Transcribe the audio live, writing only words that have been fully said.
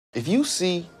If you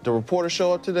see the reporter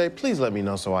show up today, please let me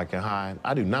know so I can hide.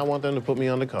 I do not want them to put me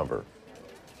on the cover.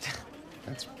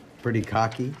 That's pretty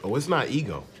cocky. Oh, it's not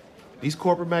ego. These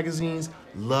corporate magazines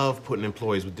love putting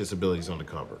employees with disabilities on the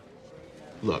cover.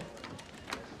 Look.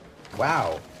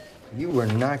 Wow, you were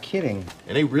not kidding.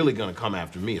 And they really gonna come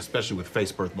after me, especially with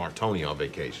Face Birth Tony on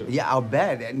vacation. Yeah, I'll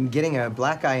bet. And getting a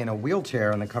black guy in a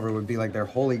wheelchair on the cover would be like their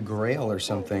holy grail or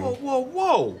something. Whoa, whoa,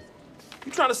 whoa.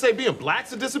 You trying to say being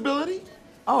black's a disability?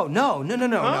 Oh, no, Huh?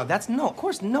 no, that's no, of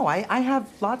course, no. I have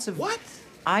lots of... What?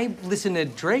 I listen to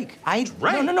Drake. Drake?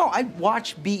 No, I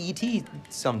watch BET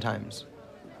sometimes.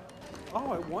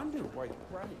 Oh, I wonder why,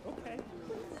 right, okay.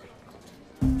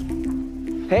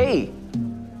 Hey!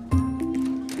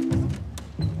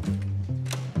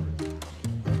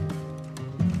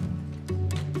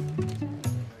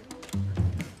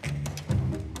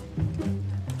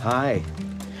 Hi.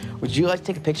 Would you like to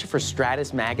take a picture for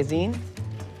Stratus magazine?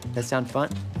 That sound fun?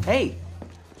 Hey!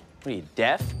 What are you,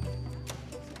 deaf?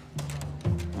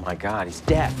 Oh my God, he's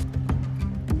deaf.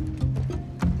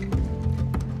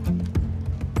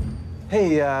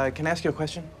 Hey, can I ask you a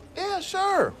question? Yeah,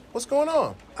 sure. What's going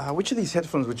on? Which of these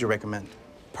headphones would you recommend?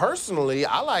 Personally,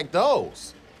 I like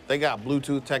those. They got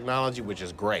Bluetooth technology, which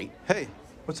is great. Hey,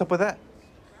 what's up with that?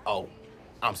 Oh,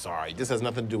 I'm sorry. This has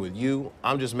nothing to do with you.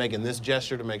 I'm just making this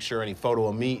gesture to make sure any photo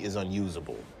of me is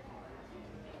unusable.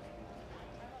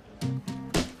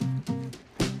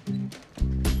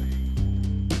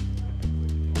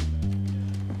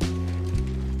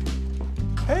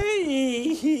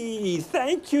 Hey,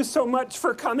 thank you so much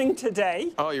for coming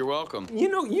today. Oh, you're welcome. You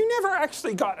know, you never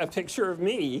actually got a picture of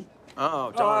me.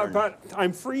 Oh, darn. But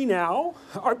I'm free now.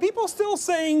 Are people still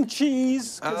saying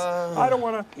cheese? 'Cause I don't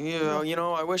want to... Yeah, you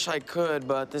know, I wish I could,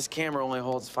 but this camera only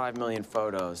holds 5 million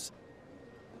photos.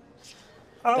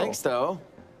 Oh. Thanks, though.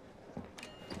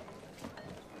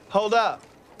 Hold up.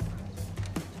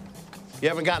 You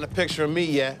haven't gotten a picture of me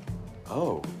yet.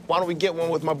 Oh. Why don't we get one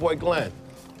with my boy Glenn?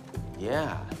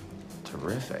 Yeah.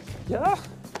 Terrific. Yeah?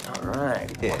 All right.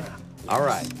 Yeah. All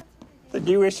right. The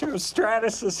new issue of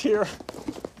Stratus is here.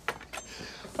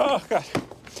 Oh, God.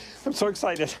 I'm so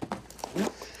excited.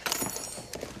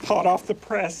 Hot off the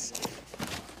press.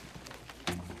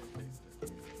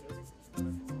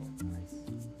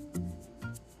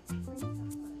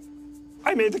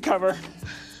 I made the cover.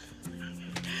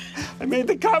 I made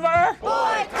the cover!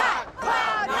 Boycott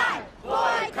Cloud9!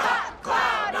 Boycott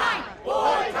Cloud9!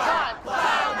 Boycott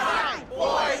Cloud9!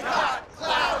 Boycott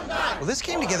Cloud9! Well, this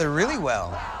came together really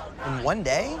well. In one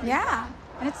day? Yeah,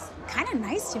 and it's kind of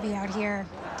nice to be out here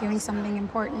doing something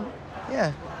important.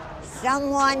 Yeah.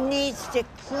 Someone needs to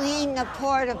clean the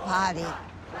porta potty.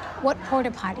 What porta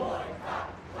potty?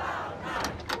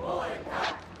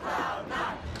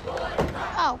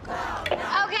 Oh, good.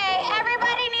 Okay,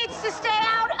 everybody needs to stay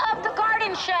out of the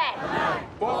garden shed.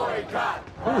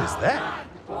 Who is that?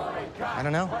 I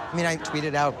don't know. I mean, I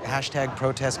tweeted out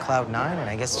 #ProtestCloud9, and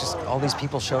I guess just all these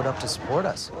people showed up to support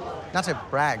us. Not to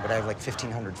brag, but I have like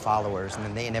 1,500 followers, and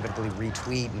then they inevitably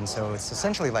retweet, and so it's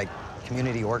essentially like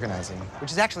community organizing,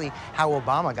 which is actually how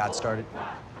Obama got started.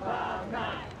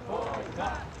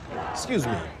 Excuse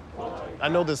me. I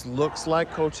know this looks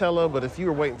like Coachella, but if you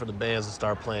were waiting for the bands to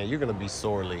start playing, you're gonna be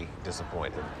sorely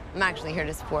disappointed. I'm actually here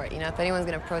to support. You know, if anyone's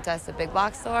gonna protest a big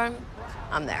box store,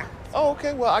 I'm there. Oh,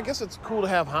 okay. Well, I guess it's cool to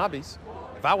have hobbies.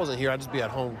 If I wasn't here, I'd just be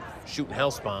at home shooting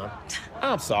Hellspawn.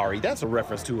 I'm sorry. That's a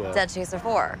reference to a... Dead Chaser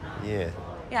 4. Yeah.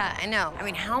 Yeah, I know. I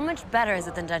mean, how much better is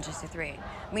it than Dead Chaser 3?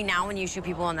 I mean, now when you shoot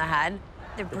people in the head,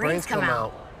 their brains come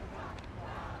out.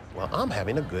 Well, I'm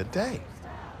having a good day.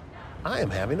 I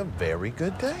am having a very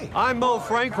good day. I'm Mo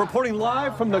Frank reporting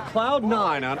live from the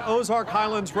Cloud9 on Ozark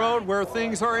Highlands Road, where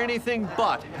things are anything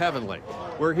but heavenly.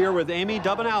 We're here with Amy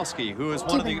Dubanowski, who is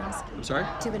one of the... I'm sorry?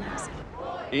 Dubanowski.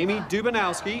 Amy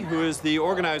Dubanowski, who is the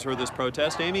organizer of this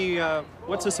protest. Amy,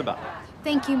 what's this about?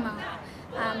 Thank you, Mo.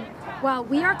 Well,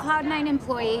 we are Cloud9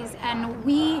 employees, and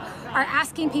we are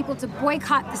asking people to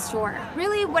boycott the store.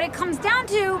 Really, what it comes down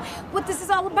to, what this is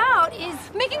all about, is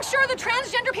making sure the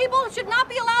transgender people should not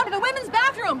be allowed in the women's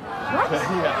bathroom. What?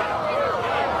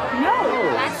 No,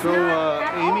 that's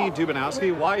not Amy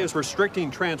Dubanowski, why is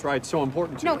restricting trans rights so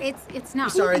important to you? No, it's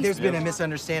not. Sorry, there's been a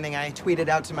misunderstanding. I tweeted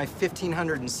out to my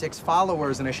 1,506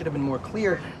 followers, and I should have been more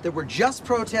clear that we're just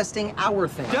protesting our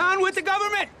thing. Down with the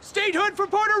government! Statehood for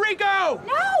Puerto Rico!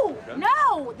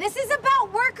 No, this is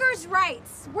about workers'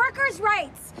 rights. Workers'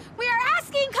 rights. We are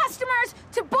asking customers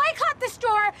to boycott the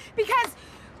store because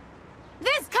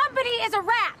this company is a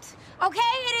rat, okay?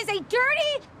 It is a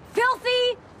dirty,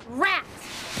 filthy rat.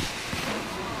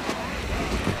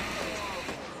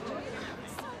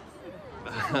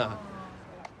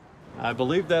 I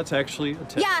believe that's actually a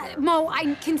teddy Yeah, Mo,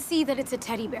 I can see that it's a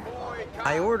teddy bear.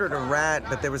 I ordered a rat,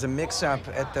 but there was a mix-up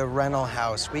at the rental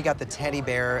house. We got the teddy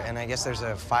bear, and I guess there's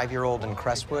a 5-year-old in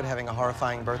Crestwood having a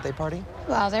horrifying birthday party.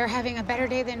 Well, they're having a better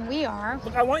day than we are.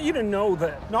 Look, I want you to know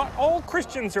that not all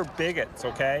Christians are bigots,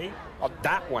 okay? Well,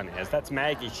 that one is. That's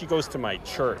Maggie. She goes to my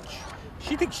church.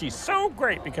 She thinks she's so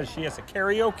great because she has a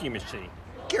karaoke machine.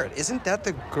 Garrett, isn't that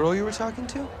the girl you were talking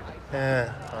to?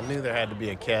 I knew there had to be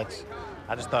a catch.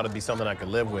 I just thought it'd be something I could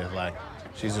live with, like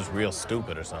she's just real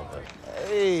stupid or something.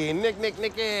 Hey, Nicky.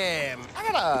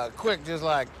 I got a quick, just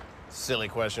like, silly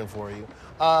question for you.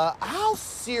 How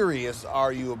serious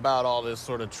are you about all this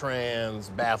sort of trans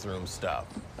bathroom stuff?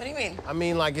 What do you mean? I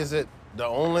mean, like, is it the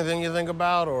only thing you think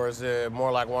about, or is it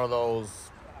more like one of those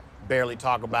barely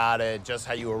talk about it, just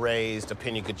how you were raised,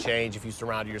 opinion could change if you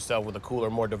surrounded yourself with a cooler,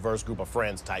 more diverse group of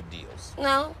friends type deals?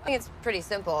 No, I think it's pretty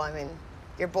simple. I mean,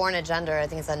 you're born a gender. I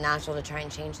think it's unnatural to try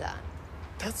and change that.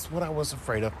 That's what I was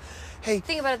afraid of. Hey,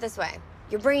 think about it this way.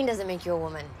 Your brain doesn't make you a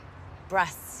woman.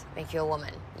 Breasts make you a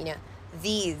woman. You know,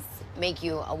 these make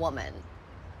you a woman.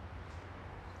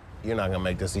 You're not gonna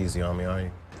make this easy on me, are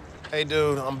you? Hey,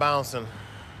 dude, I'm bouncing.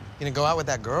 You gonna go out with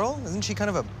that girl? Isn't she kind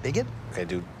of a bigot? Okay,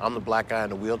 dude, I'm the black guy in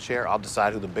the wheelchair. I'll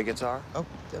decide who the bigots are. Oh,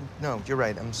 no, you're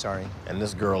right. I'm sorry. And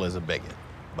this girl is a bigot.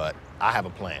 But I have a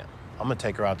plan. I'm gonna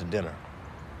take her out to dinner.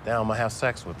 Then I'm gonna have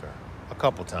sex with her a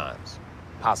couple times,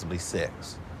 possibly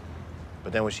 6.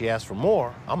 But then when she asks for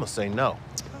more, I'm gonna say no.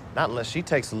 Not unless she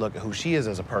takes a look at who she is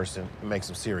as a person and makes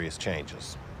some serious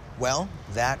changes. Well,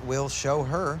 that will show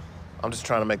her. I'm just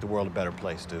trying to make the world a better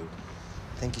place, dude.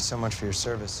 Thank you so much for your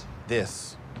service.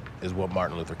 This is what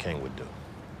Martin Luther King would do.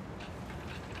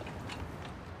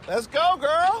 Let's go,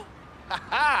 girl!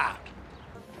 Ha-ha!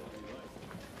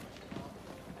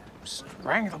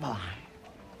 Strangleable.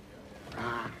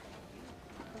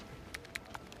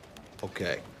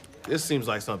 Okay, this seems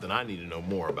like something I need to know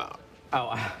more about. Oh,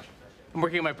 I'm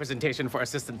working on my presentation for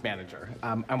assistant manager.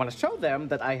 I want to show them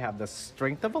that I have the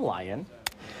strength of a lion,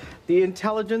 the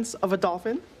intelligence of a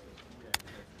dolphin,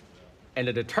 and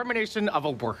the determination of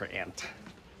a worker ant.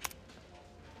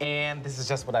 And this is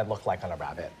just what I'd look like on a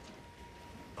rabbit.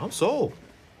 I'm sold.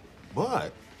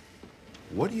 But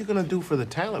what are you gonna do for the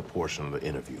talent portion of the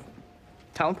interview?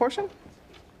 Talent portion?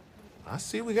 I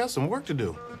see we got some work to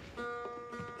do.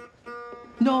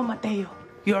 No, Mateo.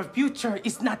 Your future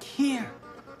is not here,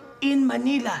 in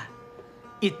Manila.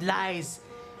 It lies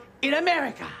in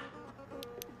America.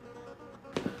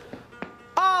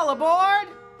 All aboard!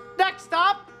 Next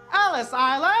stop, Ellis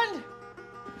Island!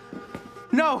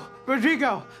 No,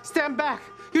 Rodrigo, stand back.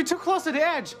 You're too close to the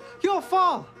edge. You'll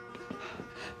fall.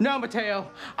 No, Mateo,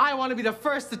 I want to be the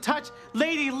first to touch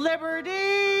Lady Liberty!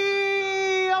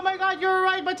 Oh my God, you're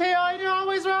right, Mateo, you're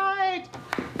always right!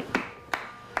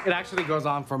 It actually goes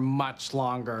on for much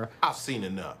longer. I've seen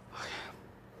enough.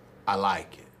 I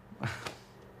like it.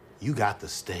 You got the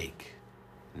steak.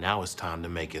 Now it's time to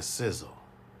make it sizzle.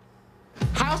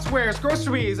 Housewares,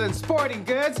 groceries, and sporting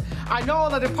goods. I know all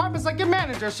the departments like a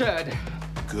manager should.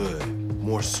 Good.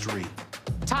 More street.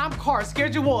 Time card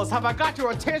schedules. Have I got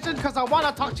your attention? Because I want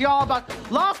to talk to y'all about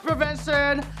loss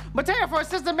prevention. Mateo for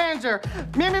assistant manager.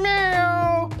 Meow, meow,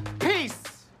 meow. Peace.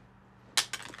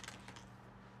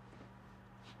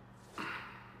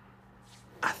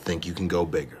 I think you can go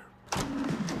bigger.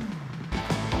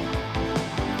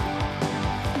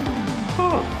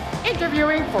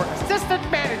 Interviewing for assistant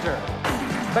manager.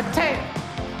 Mateo,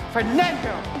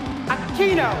 Fernando,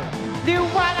 Aquino,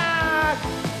 Luana.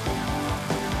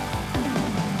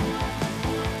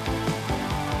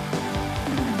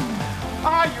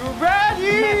 Are you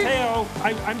ready? Mateo,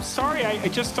 I'm sorry. I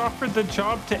just offered the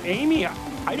job to Amy.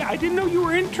 I didn't know you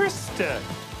were interested.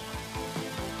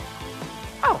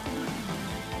 Oh.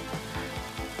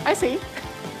 I see.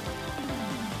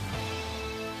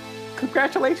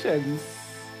 Congratulations.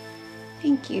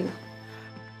 Thank you.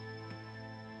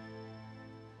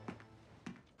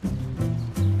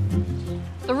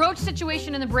 The roach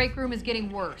situation in the break room is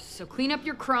getting worse, so clean up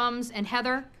your crumbs, and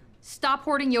Heather, stop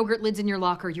hoarding yogurt lids in your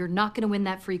locker. You're not gonna win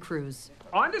that free cruise.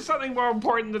 On to something more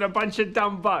important than a bunch of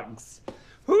dumb bugs.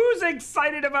 Who's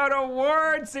excited about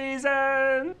award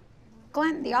season?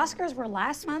 Glenn, the Oscars were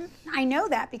last month. I know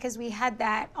that because we had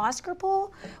that Oscar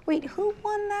poll. Wait, who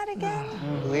won that again?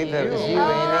 I believe that was you, Amy.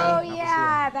 Oh,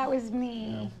 yeah, that was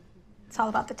me. It's all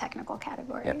about the technical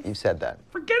categories. Yep, you said that.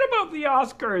 Forget about the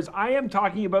Oscars. I am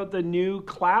talking about the new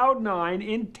Cloud9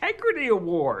 Integrity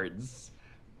Awards.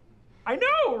 I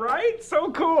know, right? So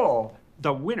cool.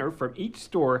 The winner from each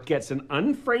store gets an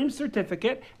unframed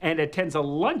certificate and attends a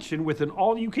luncheon with an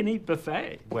all-you-can-eat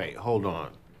buffet. Wait, hold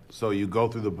on. So you go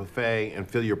through the buffet and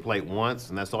fill your plate once,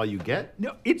 and that's all you get?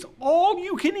 No, it's all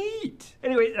you can eat.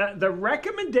 Anyway, the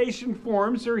recommendation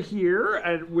forms are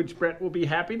here, which Brett will be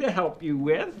happy to help you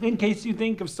with, in case you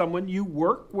think of someone you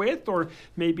work with or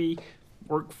maybe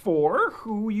work for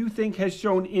who you think has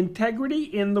shown integrity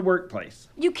in the workplace.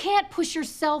 You can't push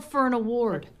yourself for an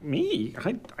award. Me?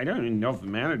 I don't even know if the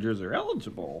managers are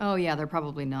eligible. Oh, yeah, they're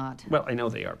probably not. Well, I know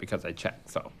they are because I checked,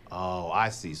 so. Oh, I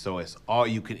see. So it's all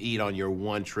you can eat on your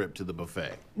one trip to the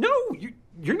buffet. No,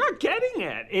 you're not getting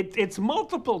it. It's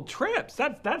multiple trips.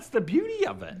 That's the beauty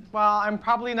of it. Well, I'm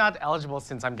probably not eligible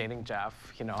since I'm dating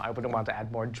Jeff. You know, I wouldn't want to add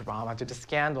more drama to the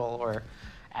scandal or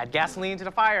add gasoline to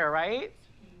the fire, right?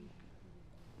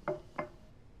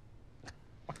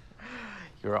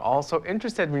 You were also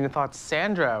interested when you thought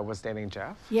Sandra was dating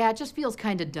Jeff. Yeah, it just feels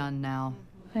kind of done now.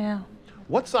 Yeah.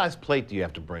 What size plate do you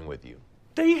have to bring with you?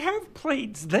 They have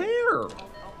plates there.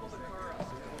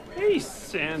 Hey,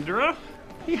 Sandra.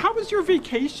 Hey, how was your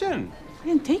vacation? I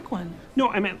didn't take one. No,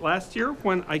 I meant last year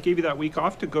when I gave you that week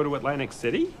off to go to Atlantic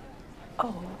City.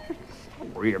 Oh.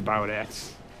 Don't worry about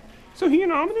it. So who are you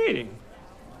nominating?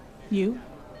 You?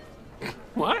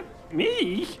 What?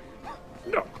 Me?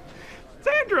 No.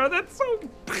 Sandra, that's so...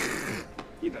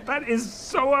 that is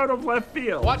so out of left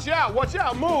field. Watch out,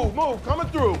 move, coming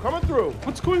through.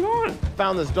 What's going on?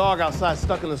 Found this dog outside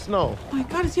stuck in the snow. Oh my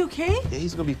God, is he okay? Yeah,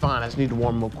 he's gonna be fine. I just need to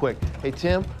warm him up quick. Hey,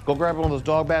 Tim, go grab one of those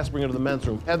dog baths, bring it to the men's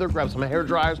room. Heather, grab some hair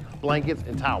dryers, blankets,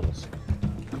 and towels.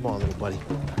 Come on, little buddy.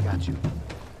 I got you.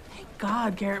 Thank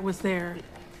God Garrett was there.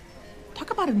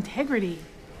 Talk about integrity.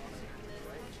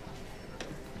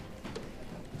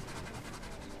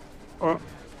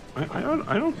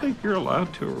 I don't think you're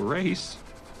allowed to erase.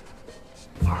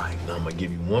 All right, now I'm gonna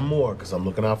give you one more because I'm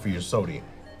looking out for your sodium.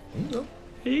 Here you go.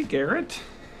 Hey, Garrett.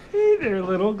 Hey there,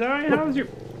 little guy. How's your...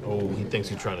 Oh, he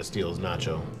thinks you're trying to steal his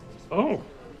nacho. Oh.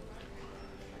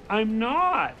 I'm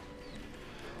not.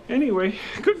 Anyway,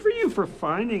 good for you for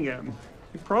finding him.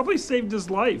 You probably saved his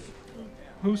life.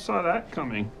 Who saw that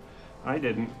coming? I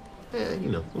didn't. Yeah, you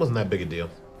know, it wasn't that big a deal.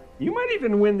 You might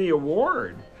even win the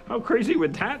award. How crazy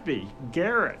would that be?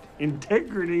 Garrett,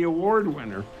 Integrity Award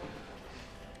winner.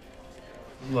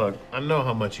 Look, I know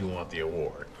how much you want the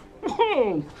award.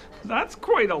 Whoa, that's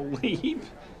quite a leap.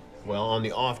 Well, on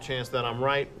the off chance that I'm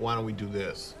right, why don't we do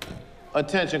this?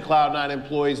 Attention, Cloud9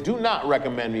 employees, do not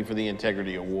recommend me for the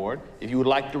Integrity Award. If you would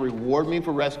like to reward me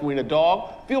for rescuing a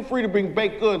dog, feel free to bring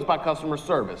baked goods by customer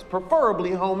service,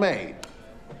 preferably homemade.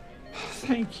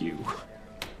 Thank you.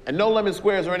 And no lemon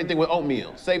squares or anything with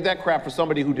oatmeal. Save that crap for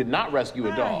somebody who did not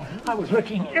rescue a dog. I was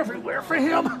looking everywhere for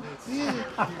him.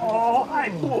 Oh, hi,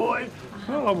 boy.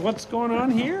 Oh, what's going on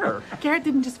here? Garrett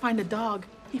didn't just find a dog.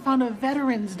 He found a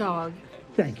veteran's dog.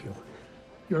 Thank you.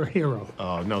 You're a hero.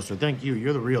 Oh, no, sir. Thank you.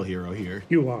 You're the real hero here.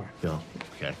 You are. No.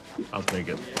 Okay. I'll take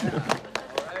it.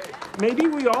 Maybe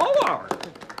we all are.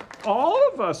 All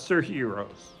of us are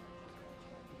heroes.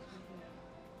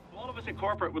 All of us in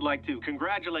corporate would like to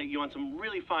congratulate you on some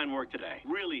really fine work today.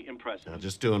 Really impressive. Now,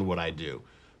 just doing what I do.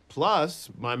 Plus,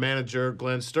 my manager,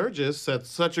 Glenn Sturgis, set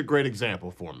such a great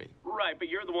example for me. Right, but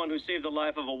you're the one who saved the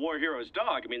life of a war hero's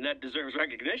dog. I mean, that deserves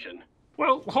recognition.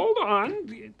 Well, hold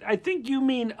on. I think you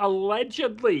mean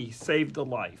allegedly saved the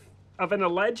life of an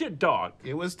alleged dog.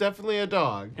 It was definitely a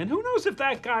dog. And who knows if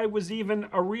that guy was even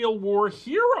a real war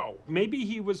hero? Maybe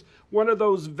he was one of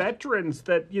those veterans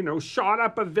that, you know, shot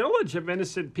up a village of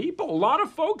innocent people. A lot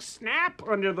of folks snap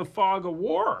under the fog of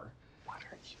war. What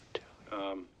are you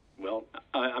doing? Well,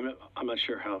 I'm not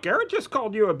sure how. Garrett just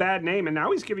called you a bad name, and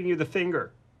now he's giving you the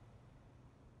finger.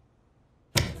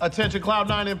 Attention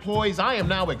Cloud9 employees, I am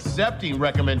now accepting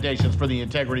recommendations for the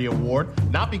Integrity Award,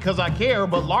 not because I care,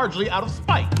 but largely out of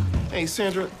spite. Hey,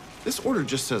 Sandra, this order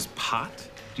just says pot.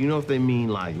 Do you know if they mean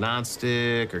like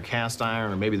nonstick or cast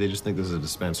iron, or maybe they just think this is a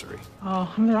dispensary?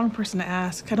 Oh, I'm the wrong person to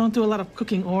ask. I don't do a lot of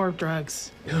cooking or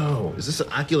drugs. Yo, is this an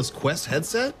Oculus Quest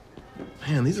headset?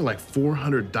 Man, these are like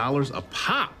 $400 a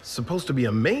pop. Supposed to be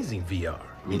amazing VR.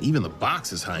 I mean, even the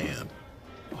box is high-end.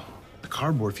 The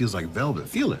cardboard feels like velvet.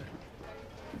 Feel it.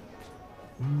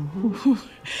 Ooh,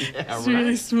 Yeah, it's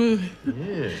really smooth.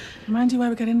 Yeah. Reminds you why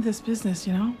we got into this business,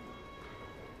 you know?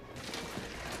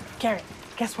 Garrett,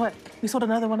 guess what? We sold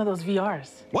another one of those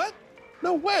VRs. What?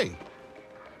 No way.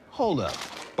 Hold up.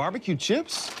 Barbecue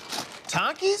chips?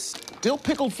 Takis? Dill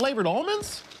pickled flavored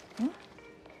almonds? Hmm?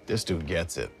 This dude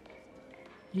gets it.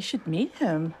 You should meet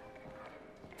him.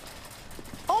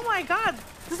 Oh my God,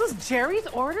 this was Jerry's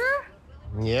order?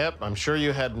 Yep, I'm sure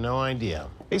you had no idea.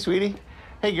 Hey, sweetie.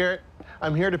 Hey, Garrett.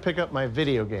 I'm here to pick up my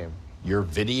video game. Your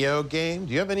video game?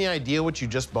 Do you have any idea what you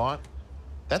just bought?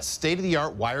 That's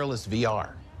state-of-the-art wireless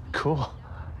VR. Cool.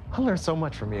 I learned so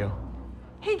much from you.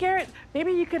 Hey, Garrett,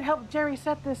 maybe you could help Jerry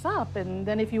set this up, and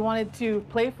then if you wanted to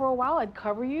play for a while, I'd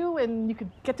cover you, and you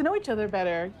could get to know each other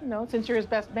better, you know, since you're his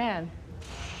best man.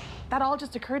 That all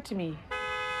just occurred to me.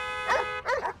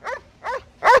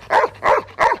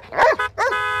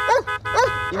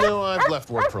 You know, I've left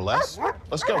work for less.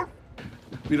 Let's go.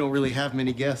 We don't really have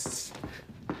many guests.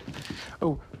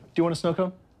 Oh, do you want a snow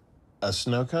cone? A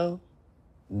snow cone?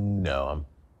 No,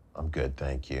 I'm good,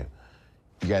 thank you.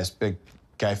 You guys big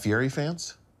Guy Fieri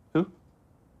fans? Who?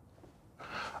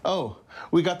 Oh,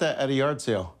 we got that at a yard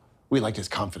sale. We liked his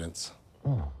confidence.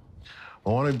 Well,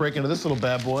 why don't we break into this little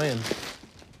bad boy and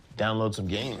download some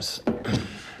games?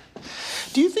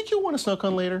 Do you think you'll want a snow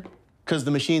cone later? Because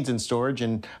the machine's in storage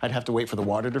and I'd have to wait for the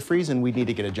water to freeze and we'd need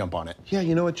to get a jump on it. Yeah,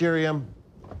 you know what, Jerry? I'm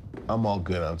all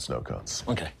good on snow cones.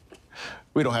 Okay.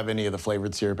 We don't have any of the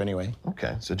flavored syrup anyway.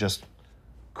 Okay, so just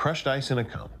crushed ice in a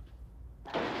cone.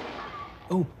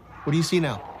 Oh, what do you see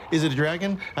now? Is it a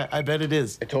dragon? I bet it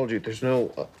is. I told you, there's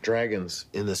no dragons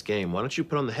in this game. Why don't you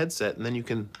put on the headset and then you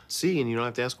can see and you don't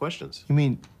have to ask questions? You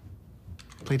mean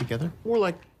play together? Or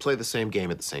like play the same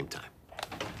game at the same time.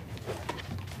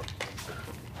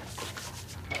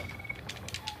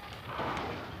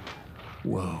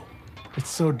 Whoa. It's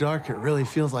so dark, it really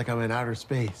feels like I'm in outer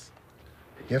space.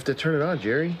 You have to turn it on,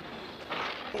 Jerry.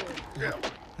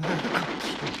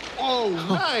 Oh,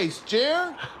 nice,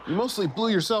 Jer. You mostly blew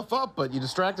yourself up, but you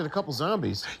distracted a couple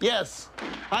zombies. Yes.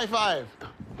 High five.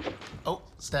 Oh,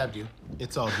 stabbed you.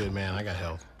 It's all good, man. I got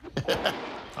help.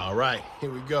 All right,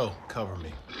 here we go. Cover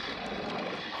me.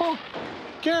 Oh,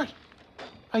 Garrett,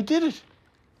 I did it.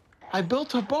 I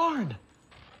built a barn.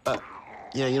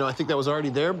 Yeah, you know, I think that was already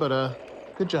there, but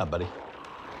good job, buddy.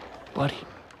 Buddy.